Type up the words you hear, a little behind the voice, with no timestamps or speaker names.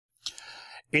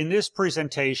In this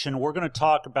presentation, we're going to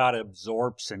talk about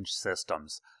absorption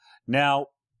systems. Now,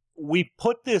 we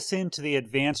put this into the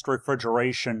advanced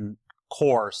refrigeration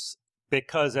course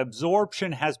because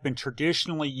absorption has been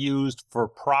traditionally used for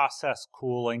process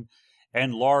cooling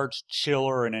and large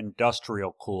chiller and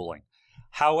industrial cooling.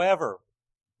 However,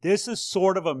 this is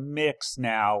sort of a mix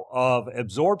now of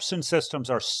absorption systems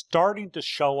are starting to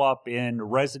show up in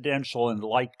residential and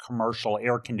light commercial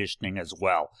air conditioning as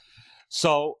well.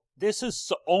 So this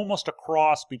is almost a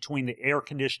cross between the air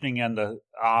conditioning and the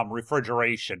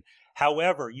refrigeration.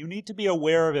 However, you need to be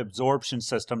aware of absorption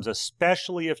systems,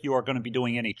 especially if you are going to be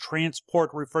doing any transport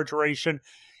refrigeration,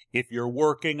 if you're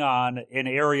working on an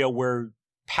area where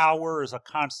power is a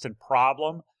constant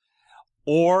problem,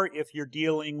 or if you're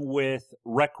dealing with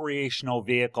recreational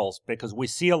vehicles, because we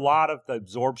see a lot of the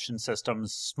absorption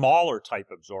systems, smaller type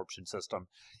absorption system,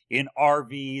 in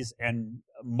RVs and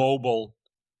mobile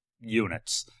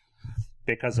units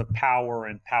because of power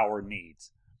and power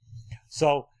needs.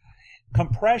 So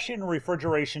compression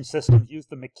refrigeration systems use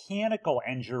the mechanical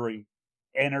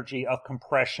energy of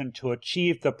compression to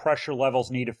achieve the pressure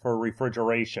levels needed for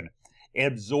refrigeration.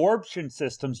 Absorption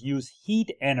systems use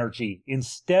heat energy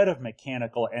instead of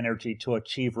mechanical energy to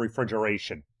achieve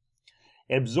refrigeration.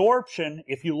 Absorption,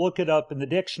 if you look it up in the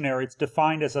dictionary, it's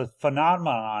defined as a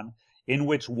phenomenon in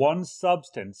which one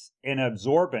substance, an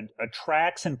absorbent,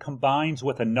 attracts and combines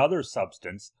with another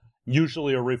substance,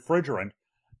 usually a refrigerant,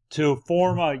 to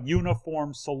form a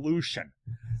uniform solution.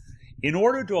 In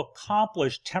order to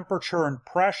accomplish temperature and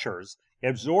pressures,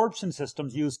 absorption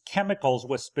systems use chemicals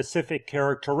with specific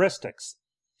characteristics.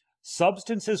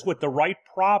 Substances with the right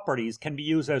properties can be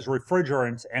used as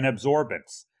refrigerants and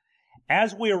absorbents.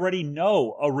 As we already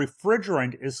know, a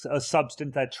refrigerant is a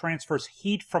substance that transfers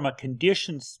heat from a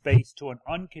conditioned space to an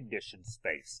unconditioned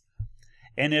space.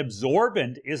 An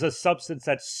absorbent is a substance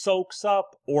that soaks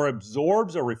up or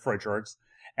absorbs a refrigerant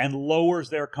and lowers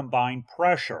their combined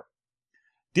pressure.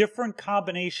 Different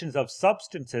combinations of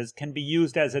substances can be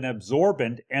used as an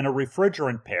absorbent and a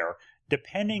refrigerant pair,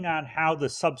 depending on how the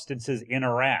substances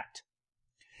interact.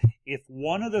 If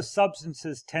one of the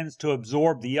substances tends to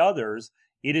absorb the others,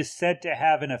 it is said to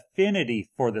have an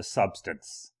affinity for the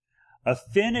substance.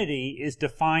 Affinity is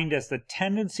defined as the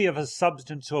tendency of a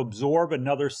substance to absorb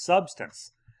another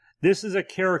substance. This is a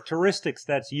characteristic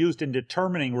that's used in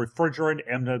determining refrigerant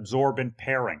and absorbent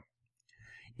pairing.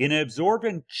 In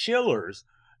absorbent chillers,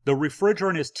 the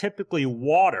refrigerant is typically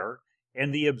water,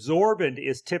 and the absorbent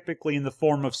is typically in the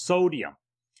form of sodium.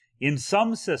 In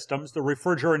some systems, the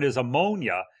refrigerant is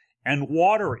ammonia, and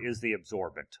water is the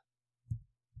absorbent.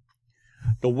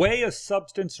 The way a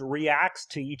substance reacts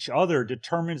to each other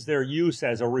determines their use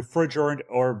as a refrigerant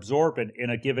or absorbent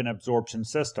in a given absorption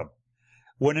system.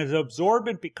 When an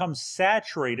absorbent becomes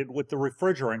saturated with the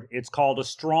refrigerant, it's called a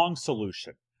strong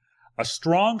solution. A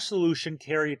strong solution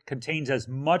contains as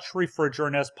much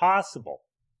refrigerant as possible.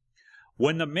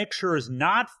 When the mixture is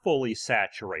not fully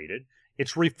saturated,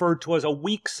 it's referred to as a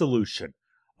weak solution.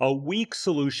 A weak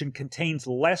solution contains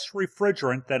less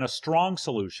refrigerant than a strong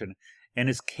solution and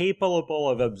is capable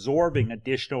of absorbing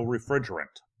additional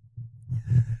refrigerant.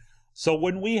 So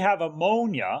when we have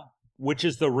ammonia, which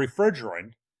is the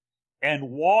refrigerant, and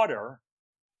water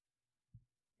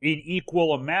in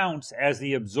equal amounts as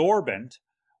the absorbent,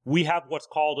 we have what's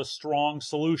called a strong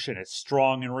solution. It's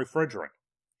strong in refrigerant.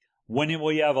 When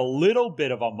we have a little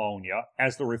bit of ammonia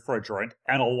as the refrigerant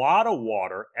and a lot of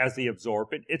water as the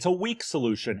absorbent, it's a weak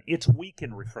solution. It's weak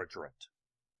in refrigerant.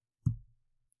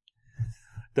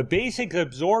 The basic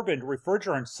absorbent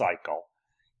refrigerant cycle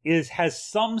has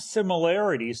some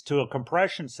similarities to a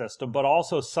compression system, but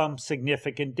also some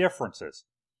significant differences.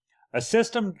 A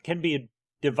system can be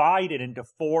divided into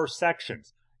four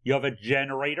sections. You have a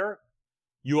generator,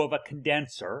 you have a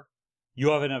condenser, you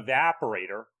have an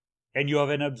evaporator, and you have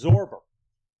an absorber.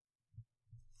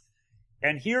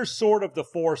 And here's sort of the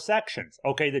four sections.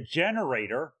 Okay, the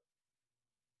generator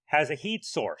has a heat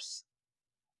source.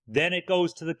 Then it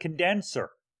goes to the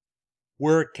condenser,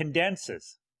 where it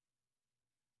condenses.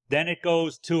 Then it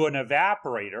goes to an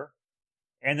evaporator,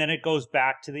 and then it goes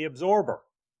back to the absorber,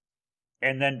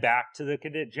 and then back to the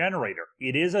generator.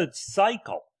 It is a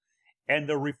cycle, and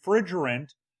the refrigerant,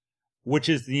 which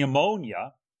is the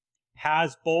ammonia,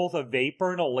 has both a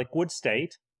vapor and a liquid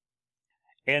state,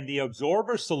 and the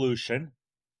absorber solution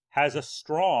has a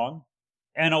strong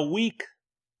and a weak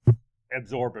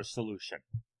absorber solution.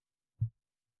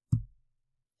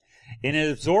 In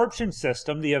an absorption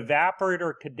system, the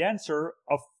evaporator condenser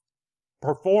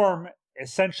perform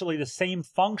essentially the same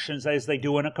functions as they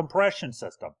do in a compression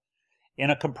system. In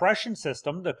a compression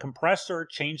system, the compressor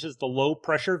changes the low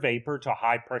pressure vapor to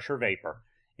high pressure vapor.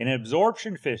 In an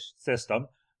absorption system,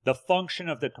 the function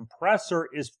of the compressor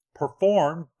is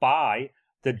performed by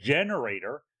the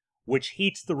generator, which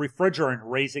heats the refrigerant,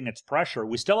 raising its pressure.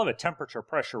 We still have a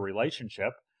temperature-pressure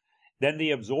relationship. Then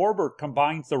the absorber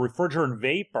combines the refrigerant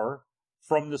vapor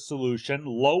from the solution,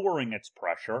 lowering its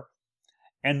pressure,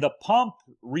 and the pump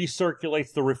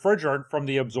recirculates the refrigerant from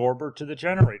the absorber to the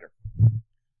generator.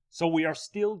 So we are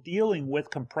still dealing with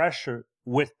compression,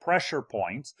 with pressure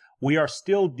points. We are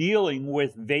still dealing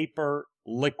with vapor,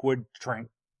 liquid,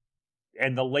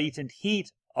 and the latent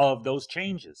heat of those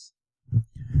changes.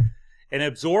 An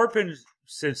absorption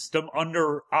system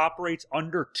operates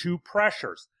under two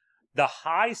pressures. The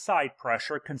high side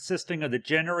pressure, consisting of the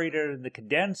generator and the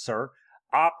condenser,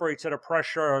 operates at a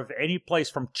pressure of any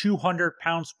place from 200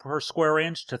 pounds per square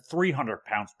inch to 300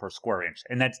 pounds per square inch,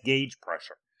 and that's gauge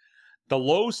pressure. The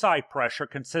low side pressure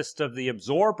consists of the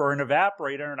absorber and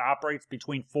evaporator and operates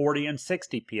between 40 and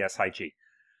 60 psig.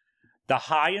 The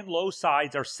high and low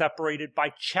sides are separated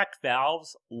by check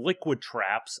valves, liquid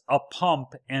traps, a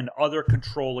pump, and other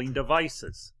controlling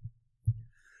devices.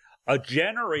 A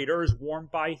generator is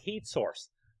warmed by a heat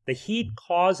source. The heat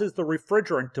causes the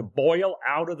refrigerant to boil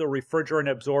out of the refrigerant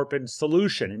absorbent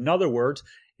solution. In other words,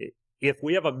 if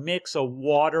we have a mix of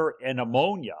water and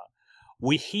ammonia,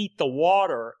 we heat the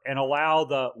water and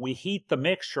we heat the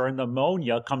mixture, and the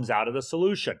ammonia comes out of the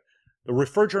solution. The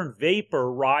refrigerant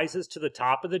vapor rises to the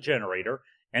top of the generator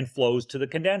and flows to the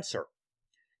condenser.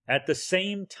 At the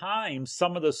same time,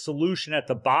 some of the solution at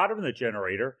the bottom of the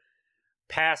generator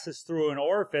passes through an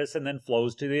orifice and then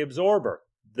flows to the absorber.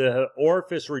 The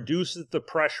orifice reduces the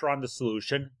pressure on the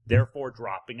solution, therefore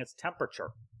dropping its temperature.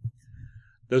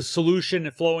 The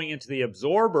solution flowing into the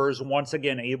absorber is once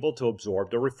again able to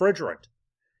absorb the refrigerant.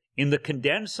 In the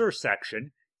condenser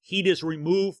section, heat is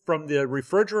removed from the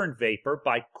refrigerant vapor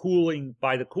by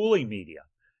the cooling media,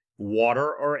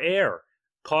 water or air,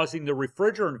 causing the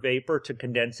refrigerant vapor to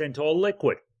condense into a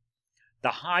liquid.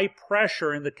 The high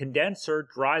pressure in the condenser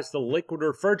drives the liquid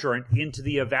refrigerant into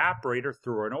the evaporator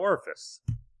through an orifice.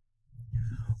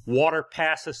 Water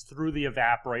passes through the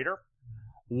evaporator.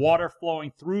 Water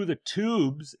flowing through the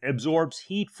tubes absorbs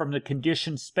heat from the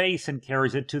conditioned space and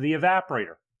carries it to the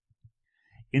evaporator.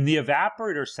 In the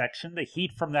evaporator section, the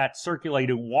heat from that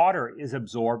circulating water is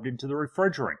absorbed into the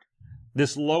refrigerant.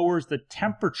 This lowers the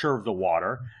temperature of the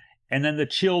water, and then the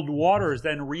chilled water is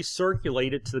then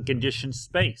recirculated to the conditioned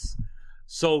space.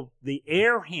 So the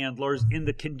air handlers in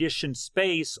the conditioned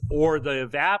space, or the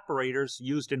evaporators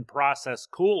used in process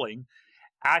cooling,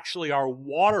 actually are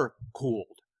water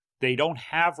cooled. They don't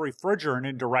have refrigerant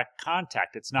in direct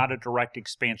contact. It's not a direct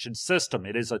expansion system.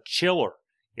 It is a chiller.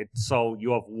 So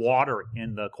you have water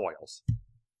in the coils.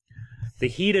 The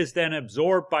heat is then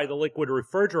absorbed by the liquid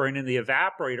refrigerant in the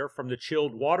evaporator from the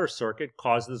chilled water circuit,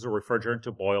 causes the refrigerant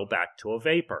to boil back to a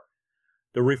vapor.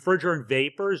 The refrigerant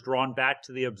vapor is drawn back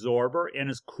to the absorber and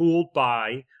is cooled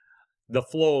by the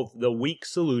flow of the weak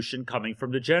solution coming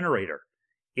from the generator.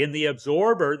 In the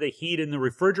absorber, the heat in the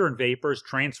refrigerant vapor is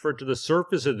transferred to the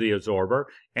surface of the absorber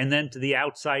and then to the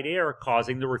outside air,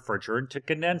 causing the refrigerant to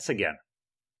condense again.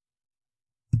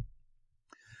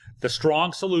 The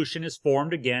strong solution is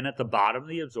formed again at the bottom of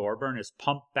the absorber and is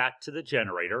pumped back to the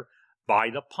generator by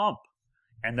the pump,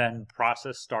 and then the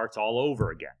process starts all over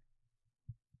again.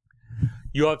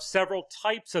 You have several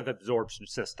types of absorption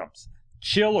systems.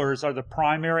 Chillers are the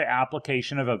primary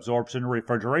application of absorption and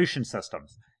refrigeration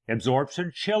systems.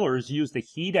 Absorption chillers use the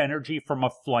heat energy from a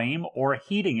flame or a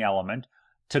heating element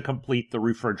to complete the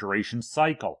refrigeration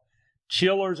cycle.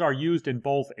 Chillers are used in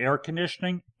both air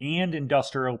conditioning and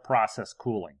industrial process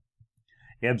cooling.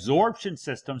 Absorption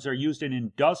systems are used in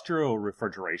industrial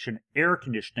refrigeration, air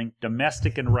conditioning,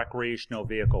 domestic and recreational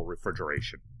vehicle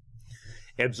refrigeration.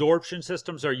 Absorption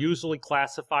systems are usually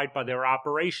classified by their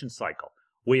operation cycle.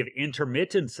 We have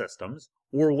intermittent systems,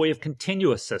 or we have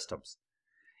continuous systems.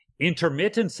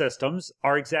 Intermittent systems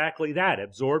are exactly that,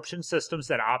 absorption systems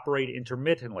that operate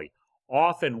intermittently.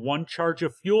 Often, one charge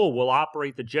of fuel will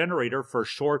operate the generator for a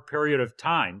short period of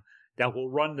time that will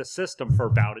run the system for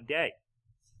about a day.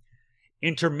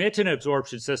 Intermittent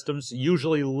absorption systems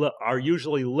are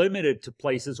usually limited to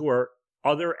places where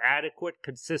other adequate,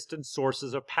 consistent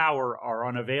sources of power are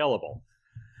unavailable.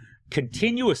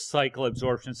 Continuous cycle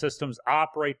absorption systems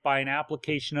operate by an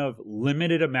application of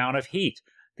limited amount of heat.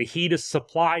 The heat is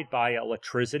supplied by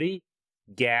electricity,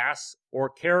 gas, or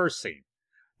kerosene.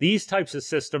 These types of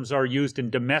systems are used in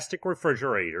domestic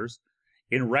refrigerators,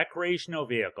 in recreational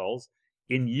vehicles,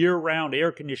 in year-round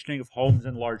air conditioning of homes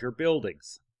and larger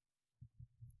buildings.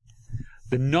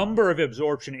 The number of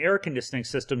absorption air conditioning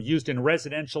systems used in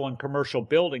residential and commercial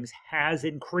buildings has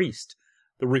increased,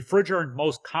 The refrigerant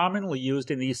most commonly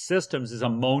used in these systems is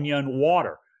ammonia and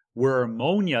water, where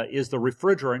ammonia is the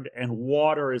refrigerant and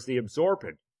water is the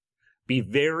absorbent. Be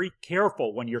very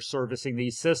careful when you're servicing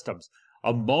these systems.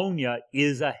 Ammonia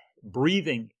is a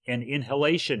breathing and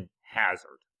inhalation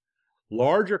hazard.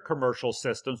 Larger commercial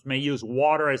systems may use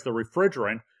water as the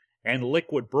refrigerant and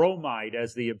liquid bromide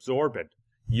as the absorbent.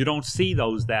 You don't see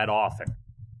those that often.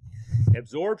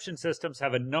 Absorption systems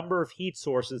have a number of heat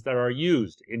sources that are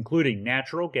used, including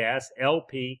natural gas,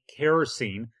 LP,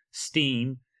 kerosene,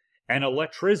 steam, and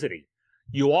electricity.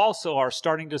 You also are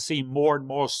starting to see more and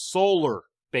more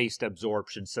solar-based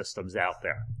absorption systems out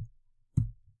there,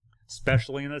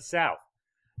 especially in the South.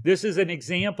 This is an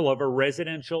example of a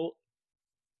residential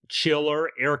chiller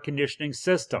air conditioning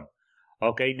system.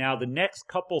 Okay, now the next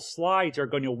couple slides are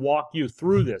going to walk you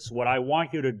through this. What I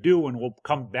want you to do, and we'll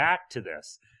come back to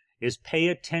this, is pay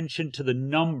attention to the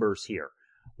numbers here.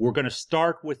 We're going to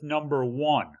start with number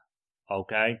 1,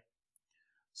 okay?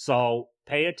 So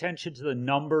pay attention to the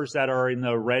numbers that are in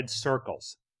the red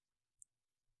circles.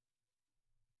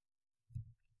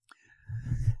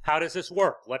 How does this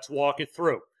work? Let's walk it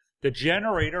through. The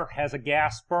generator has a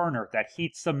gas burner that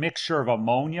heats a mixture of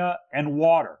ammonia and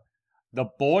water. The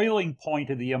boiling point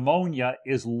of the ammonia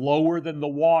is lower than the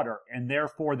water, and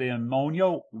therefore the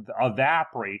ammonia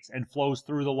evaporates and flows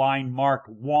through the line marked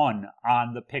 1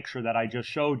 on the picture that I just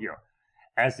showed you.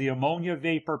 As the ammonia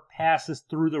vapor passes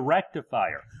through the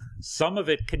rectifier, some of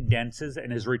it condenses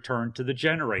and is returned to the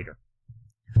generator.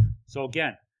 So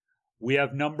again, we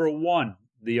have number 1.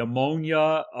 The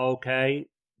ammonia, okay,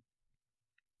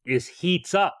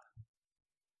 heats up,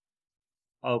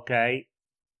 okay,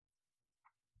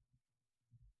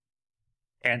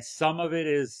 and some of it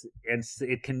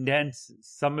it condenses,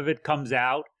 some of it comes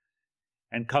out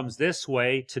and comes this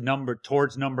way to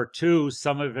towards number 2,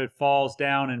 some of it falls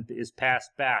down and is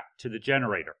passed back to the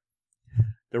generator.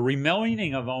 The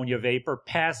remaining ammonia vapor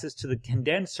passes to the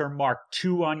condenser marked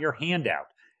 2 on your handout.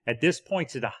 At this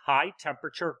point, it's a high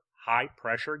temperature, high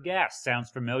pressure gas. Sounds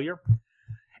familiar?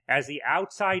 As the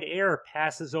outside air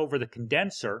passes over the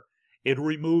condenser, it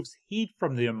removes heat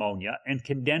from the ammonia and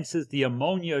condenses the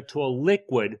ammonia to a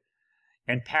liquid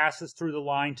and passes through the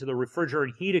line to the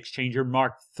refrigerant heat exchanger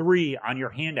marked 3 on your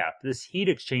handout. This heat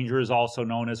exchanger is also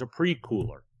known as a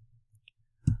pre-cooler.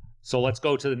 So let's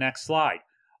go to the next slide.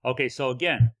 Okay, so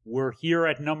again, we're here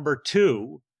at number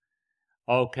 2,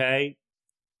 okay,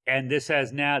 and this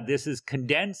is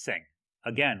condensing.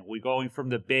 Again, we're going from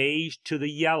the beige to the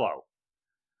yellow.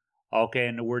 Okay,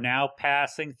 and we're now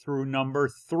passing through number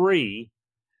 3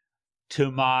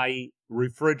 to my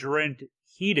refrigerant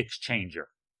heat exchanger.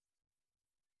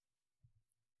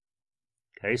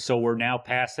 Okay, so we're now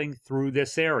passing through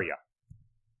this area.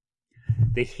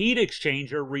 The heat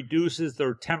exchanger reduces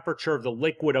the temperature of the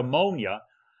liquid ammonia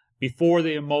before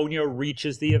the ammonia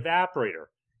reaches the evaporator.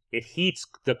 It heats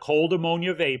the cold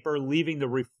ammonia vapor, leaving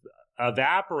the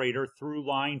evaporator through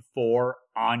line 4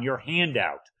 on your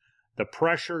handout. The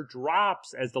pressure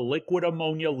drops as the liquid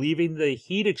ammonia leaving the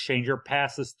heat exchanger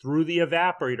passes through the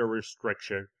evaporator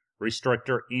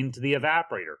restrictor into the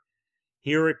evaporator.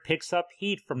 Here it picks up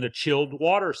heat from the chilled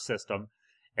water system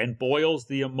and boils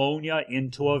the ammonia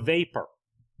into a vapor.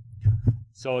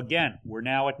 So again, we're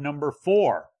now at number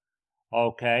 4.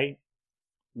 Okay,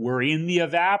 we're in the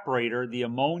evaporator. The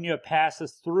ammonia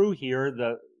passes through here.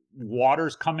 The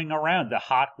water's coming around. The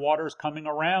hot water's coming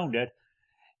around it.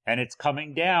 And it's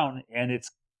coming down and it's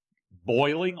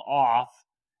boiling off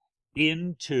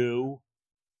into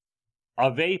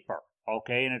a vapor,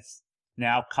 okay? And it's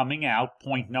now coming out,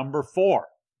 point number 4.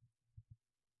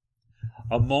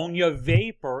 Ammonia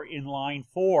vapor in line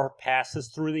 4 passes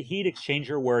through the heat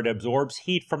exchanger where it absorbs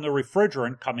heat from the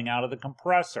refrigerant coming out of the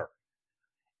compressor.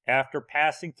 After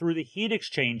passing through the heat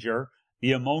exchanger,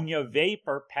 the ammonia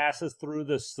vapor passes through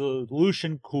the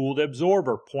solution-cooled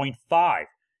absorber, point 5.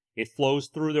 It flows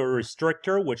through the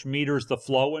restrictor, which meters the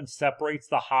flow and separates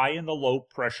the high and the low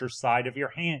pressure side of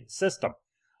your system.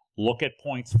 Look at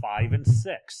points 5 and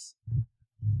 6.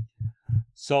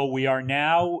 So we are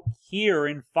now here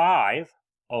in 5,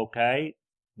 okay?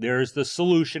 There's the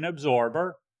solution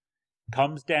absorber,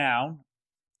 comes down,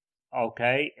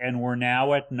 okay? And we're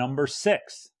now at number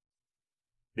 6.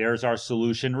 There's our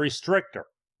solution restrictor.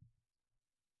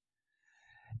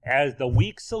 As the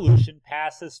weak solution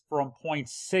passes from point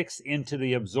 6 into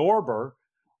the absorber,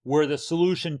 where the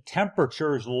solution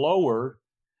temperature is lowered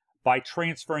by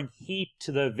transferring heat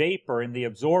to the vapor in the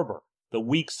absorber. The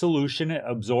weak solution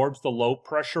absorbs the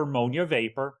low-pressure ammonia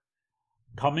vapor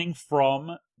coming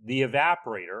from the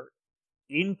evaporator,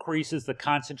 increases the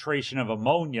concentration of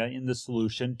ammonia in the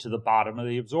solution to the bottom of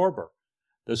the absorber.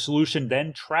 The solution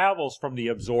then travels from the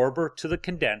absorber to the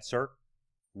condenser,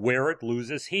 where it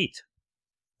loses heat.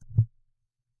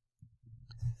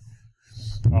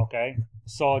 Okay,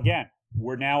 so again,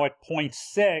 we're now at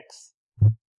 0.6,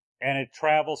 and it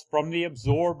travels from the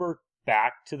absorber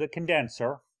back to the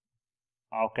condenser.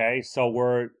 Okay, so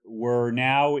we're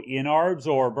now in our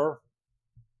absorber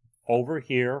over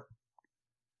here.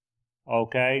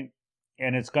 Okay,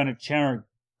 and it's going to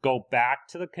go back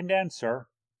to the condenser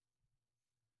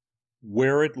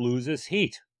where it loses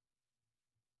heat.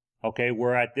 Okay,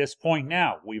 we're at this point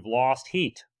now. We've lost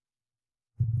heat.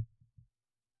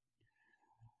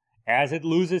 As it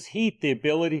loses heat, the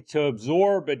ability to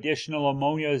absorb additional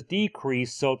ammonia is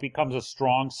decreased, so it becomes a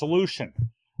strong solution.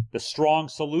 The strong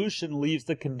solution leaves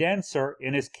the condenser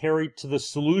and is carried to the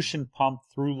solution pump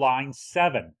through line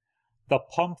 7. The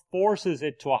pump forces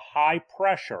it to a high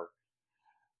pressure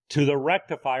to the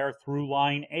rectifier through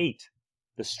line 8.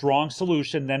 The strong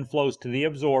solution then flows to the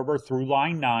absorber through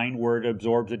line 9, where it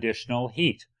absorbs additional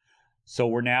heat. So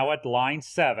we're now at line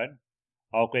 7.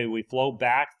 Okay, we flow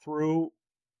back through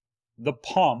the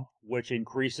pump, which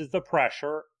increases the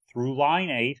pressure, through line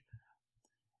 8,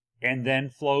 and then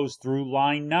flows through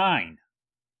line 9.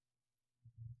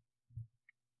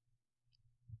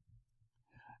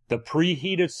 The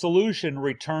preheated solution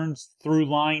returns through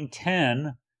line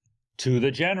 10 to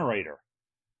the generator.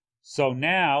 So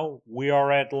now we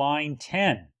are at line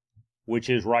 10,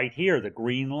 which is right here, the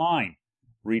green line,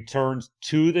 returns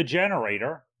to the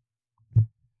generator,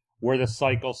 where the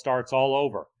cycle starts all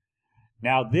over.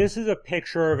 Now, this is a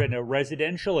picture of a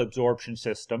residential absorption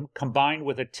system combined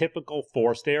with a typical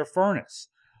forced air furnace.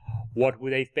 What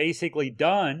they've basically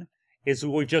done is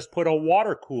we just put a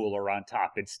water cooler on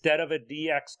top. Instead of a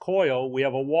DX coil, we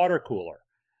have a water cooler.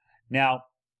 Now,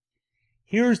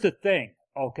 here's the thing,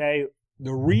 okay?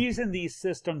 The reason these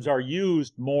systems are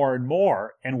used more and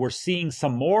more, and we're seeing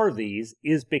some more of these,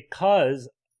 is because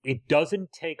it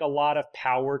doesn't take a lot of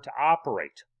power to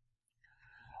operate.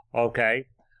 Okay?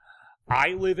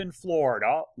 I live in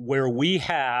Florida, where we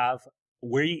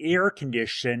air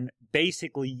condition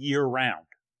basically year round.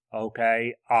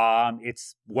 Okay,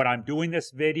 it's when I'm doing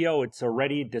this video, it's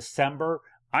already December.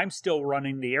 I'm still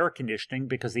running the air conditioning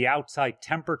because the outside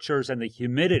temperatures and the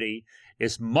humidity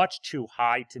is much too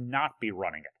high to not be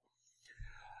running it.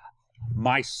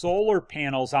 My solar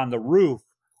panels on the roof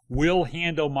will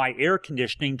handle my air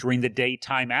conditioning during the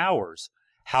daytime hours.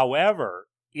 However,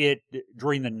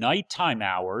 during the nighttime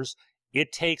hours,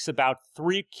 it takes about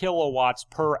 3 kilowatts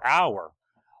per hour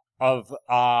of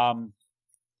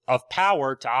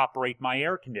power to operate my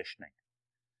air conditioning.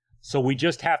 So we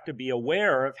just have to be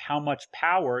aware of how much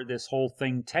power this whole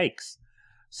thing takes.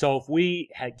 So if we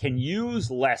can use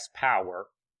less power,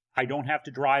 I don't have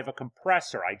to drive a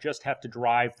compressor. I just have to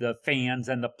drive the fans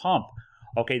and the pump.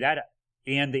 Okay,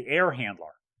 and the air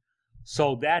handler.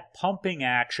 So that pumping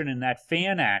action and that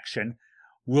fan action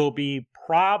will be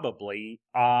probably,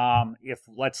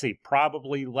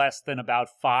 probably less than about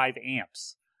 5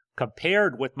 amps,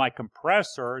 compared with my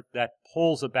compressor that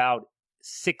pulls about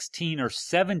 16 or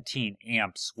 17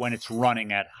 amps when it's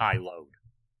running at high load.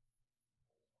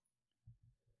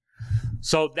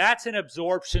 So that's an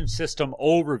absorption system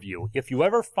overview. If you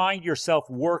ever find yourself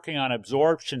working on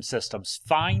absorption systems,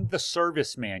 find the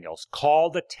service manuals, call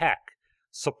the tech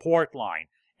support line,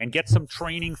 and get some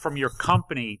training from your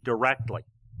company directly.